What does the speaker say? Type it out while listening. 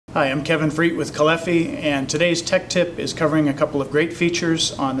Hi, I'm Kevin Freet with Caleffi, and today's tech tip is covering a couple of great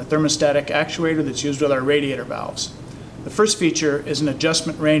features on the thermostatic actuator that's used with our radiator valves. The first feature is an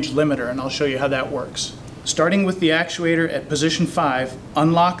adjustment range limiter, and I'll show you how that works. Starting with the actuator at position 5,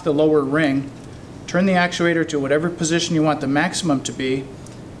 unlock the lower ring, turn the actuator to whatever position you want the maximum to be,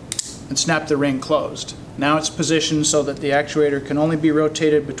 and snap the ring closed. Now it's positioned so that the actuator can only be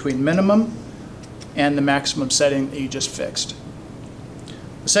rotated between minimum and the maximum setting that you just fixed.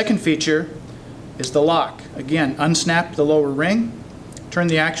 The second feature is the lock. Again, unsnap the lower ring, turn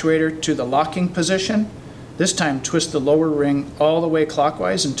the actuator to the locking position. This time twist the lower ring all the way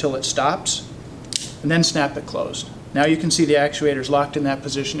clockwise until it stops, and then snap it closed. Now you can see the actuator is locked in that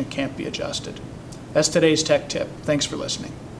position and can't be adjusted. That's today's tech tip. Thanks for listening.